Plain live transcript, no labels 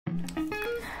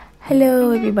Hello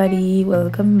everybody,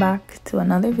 welcome back to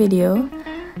another video.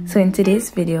 So in today's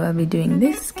video I'll be doing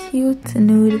this cute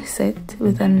nude set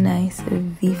with a nice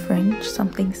V-French,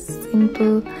 something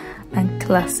simple and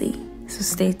classy, so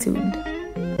stay tuned.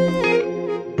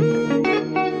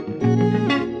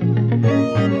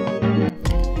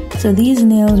 So these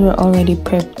nails were already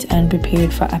prepped and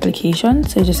prepared for application,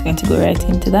 so you're just going to go right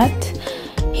into that.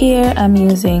 Here I'm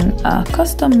using a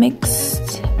custom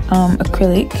mixed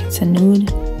acrylic. It's a nude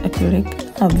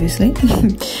acrylic, obviously.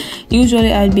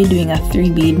 Usually I'd be doing a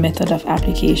 3-bead method of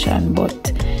application,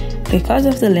 but because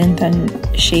of the length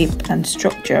and shape and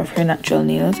structure of her natural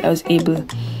nails, I was able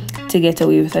to get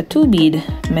away with a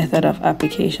 2-bead method of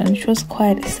application, which was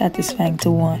quite satisfying to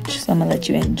watch, so I'm gonna let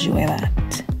you enjoy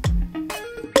that.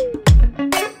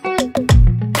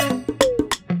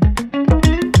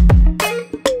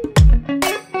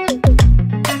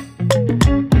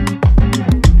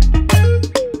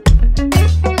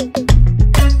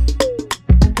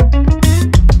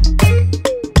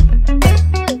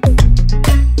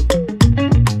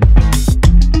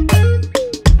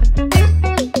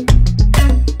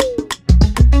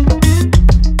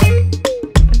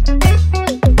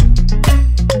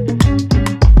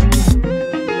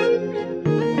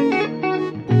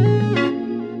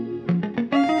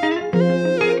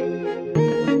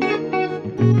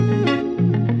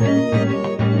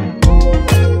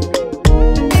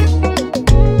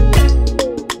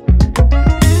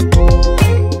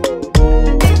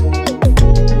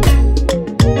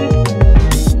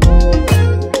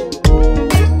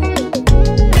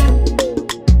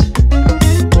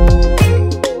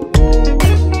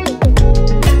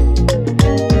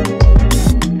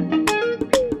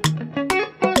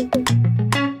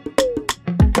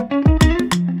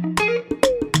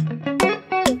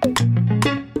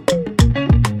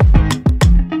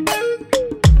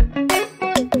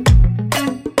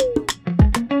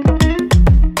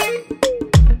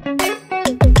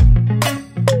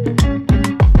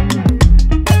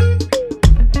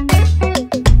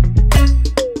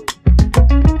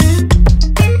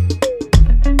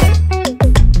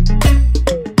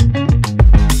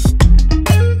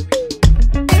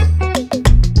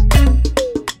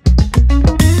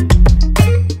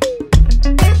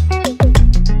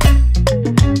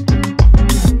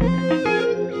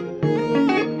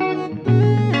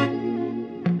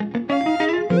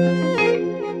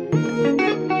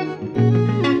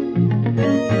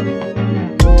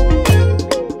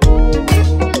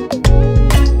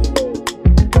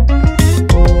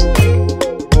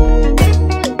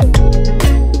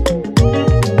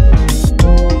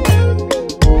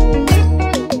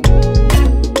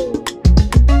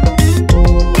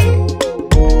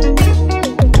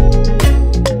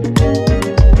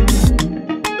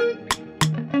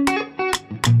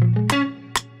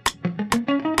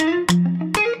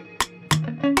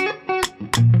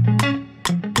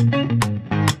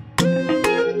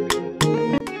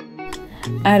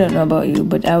 I don't know about you,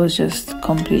 but I was just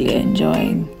completely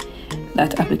enjoying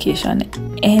that application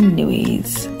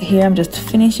anyways. Here I'm just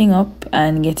finishing up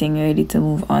and getting ready to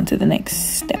move on to the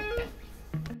next step.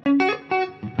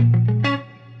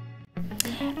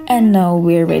 And now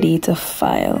we're ready to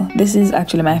file. This is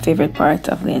actually my favorite part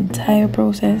of the entire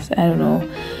process. I don't know,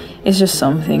 it's just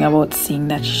something about seeing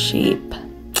that shape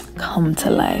come to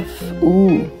life.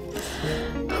 Ooh,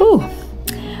 whew.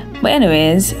 But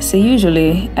anyways, so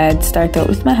usually I'd start out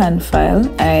with my hand file.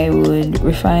 I would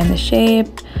refine the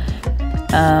shape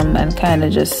and kind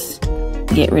of just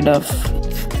get rid of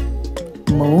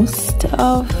most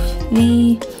of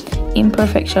the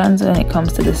imperfections when it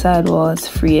comes to the side walls,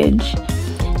 free edge.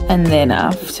 And then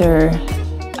after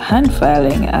hand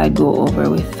filing, I'd go over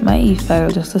with my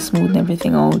e-file just to smoothen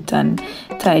everything out and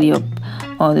tidy up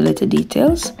all the little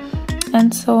details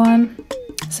and so on.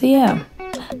 So yeah,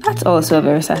 that's also a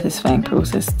very satisfying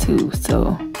process too,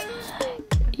 so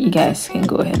you guys can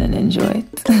go ahead and enjoy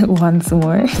it once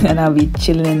more, and I'll be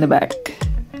chilling in the back.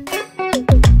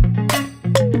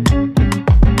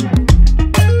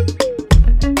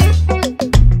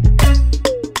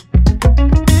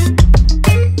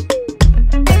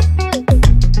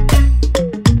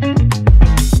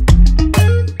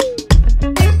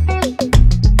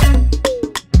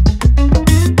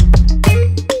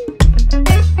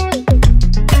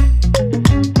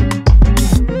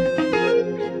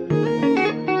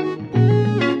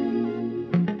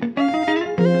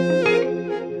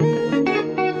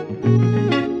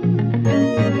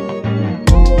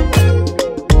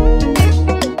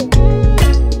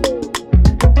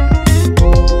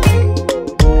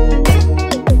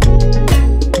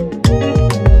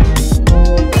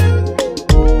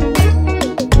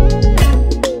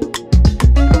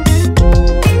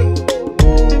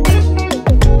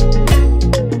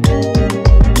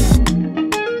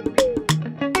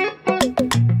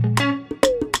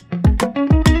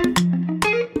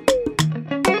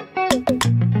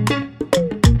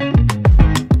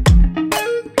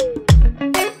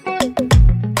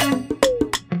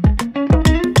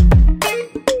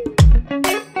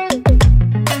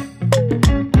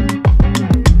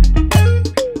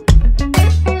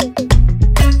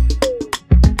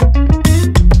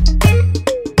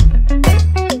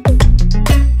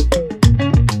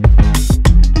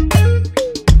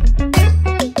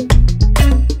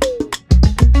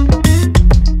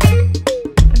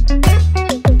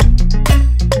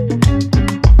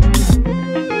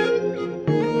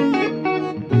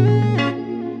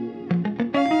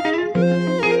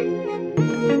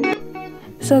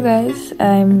 So guys,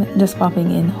 I'm just popping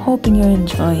in, hoping you're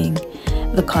enjoying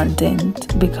the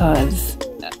content, because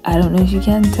I don't know if you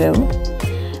can tell,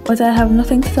 but I have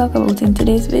nothing to talk about in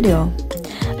today's video.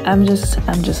 I'm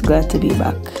just glad to be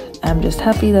back. I'm just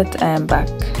happy that I am back.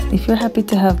 If you're happy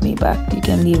to have me back, you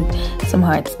can leave some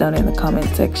hearts down in the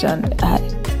comment section.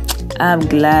 I'm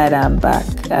glad I'm back.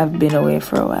 I've been away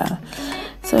for a while.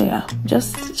 So yeah,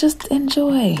 just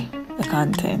enjoy the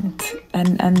content,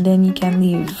 and then you can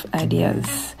leave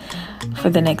ideas for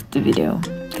the next video,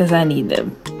 because I need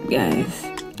them, guys.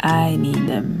 I need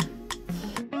them.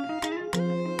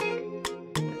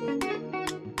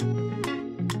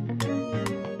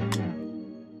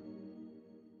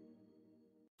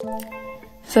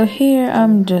 So here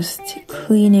I'm just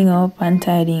cleaning up and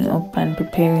tidying up and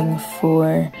preparing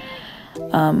for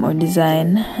or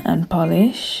design and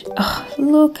polish. Oh,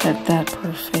 look at that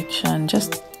perfection.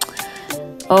 Just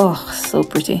so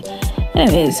pretty.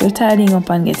 Anyways, we're tidying up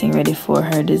and getting ready for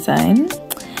her design.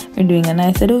 We're doing a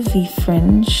nice little V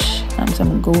fringe and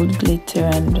some gold glitter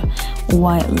and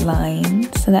white lines,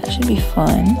 so that should be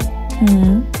fun.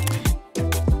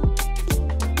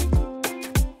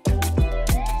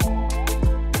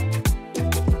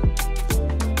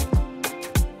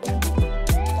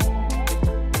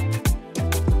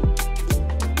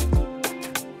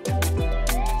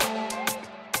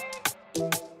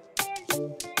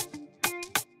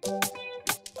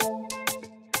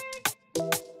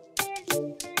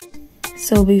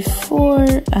 So before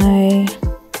I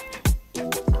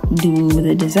do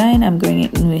the design, I'm going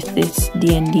in with this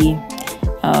D&D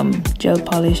gel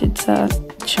polish. It's a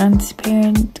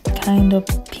transparent kind of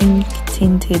pink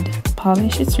tinted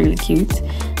polish. It's really cute,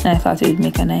 and I thought it would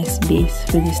make a nice base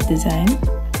for this design.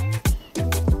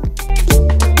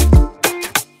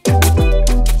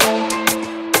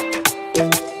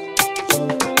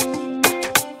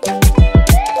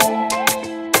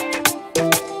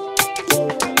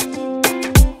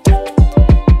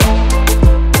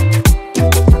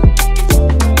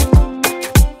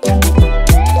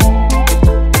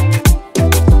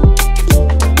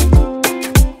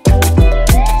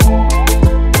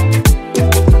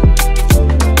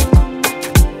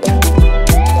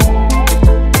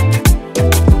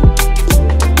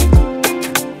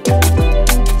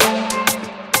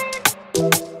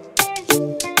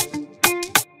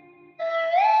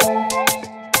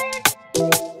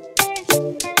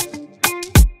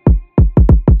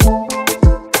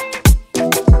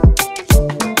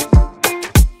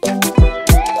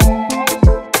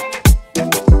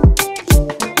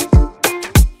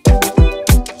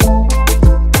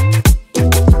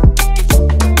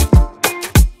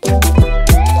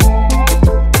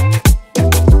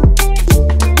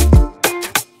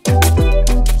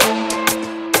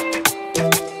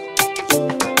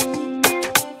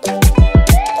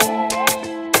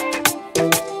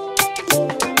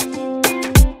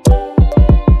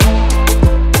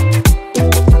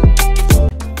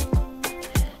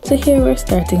 So here we're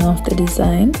starting off the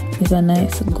design with a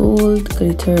nice gold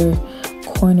glitter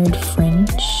cornered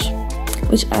fringe,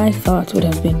 which I thought would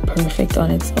have been perfect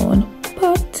on its own,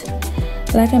 but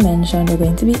like I mentioned, we're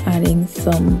going to be adding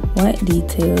some white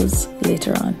details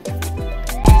later on.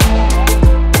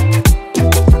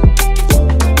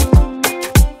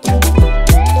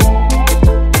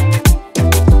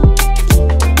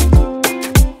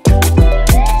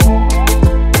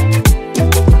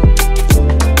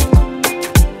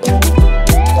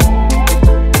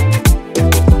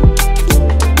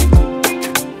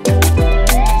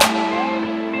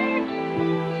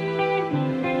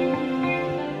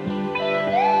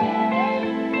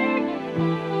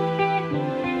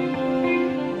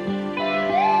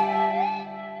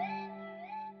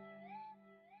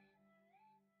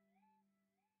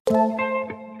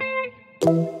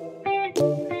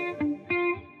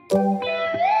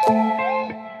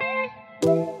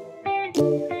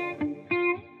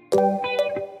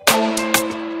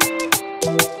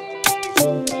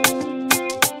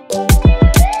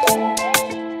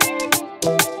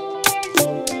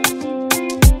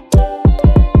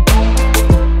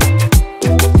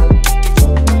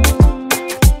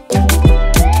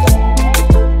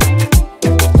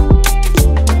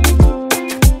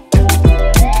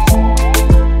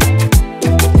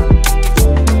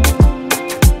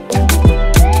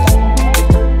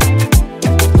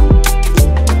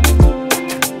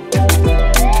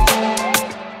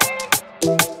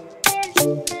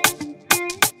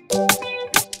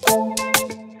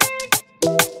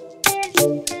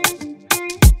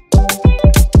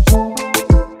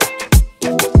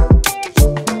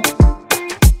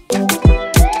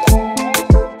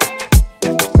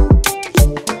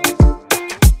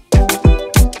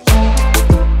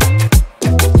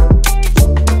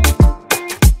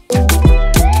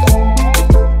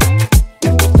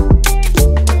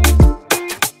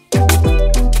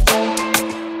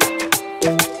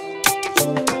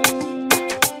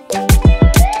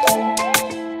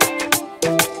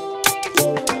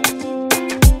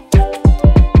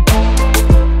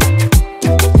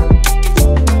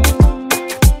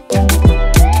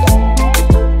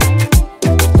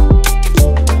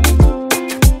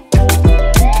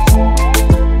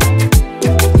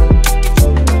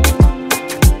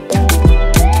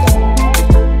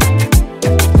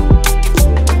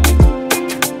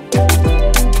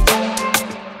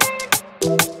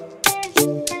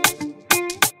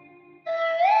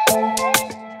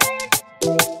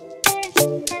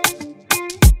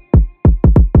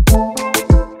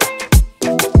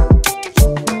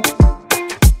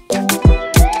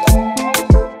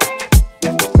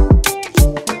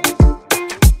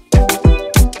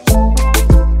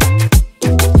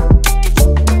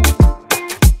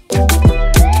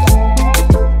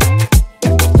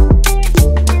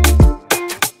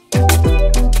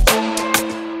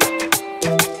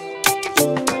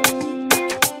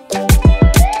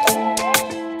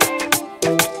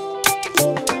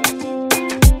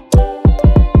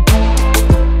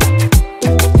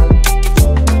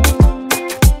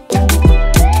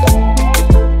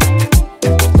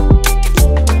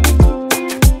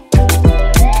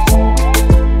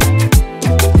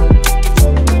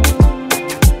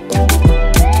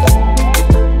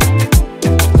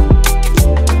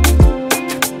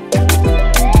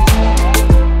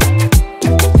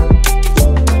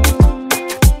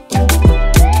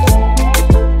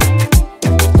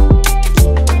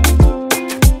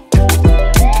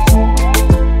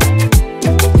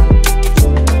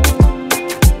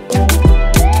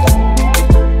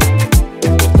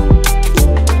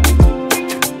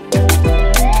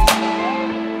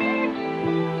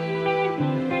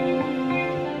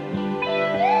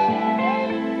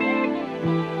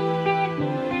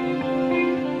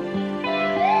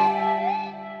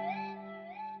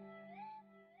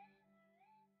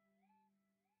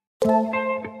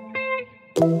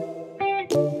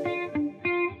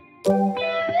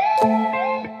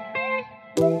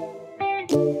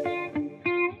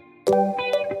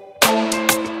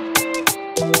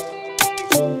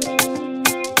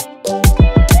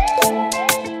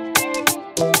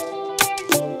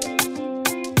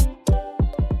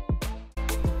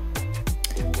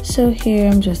 So here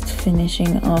I'm just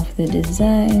finishing off the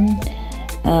design.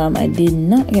 I did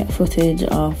not get footage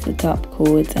of the top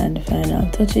coat and the final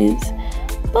touches,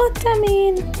 but I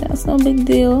mean, that's no big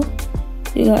deal.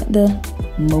 You got the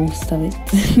most of it.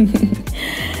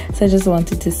 So I just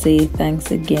wanted to say thanks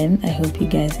again. I hope you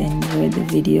guys enjoyed the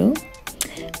video.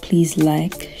 Please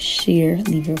like, share,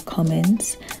 leave your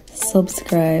comments,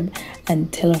 subscribe,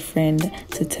 and tell a friend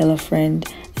to tell a friend,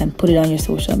 and put it on your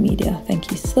social media. Thank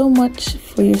you so much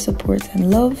for your support and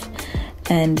love,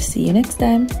 and see you next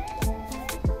time.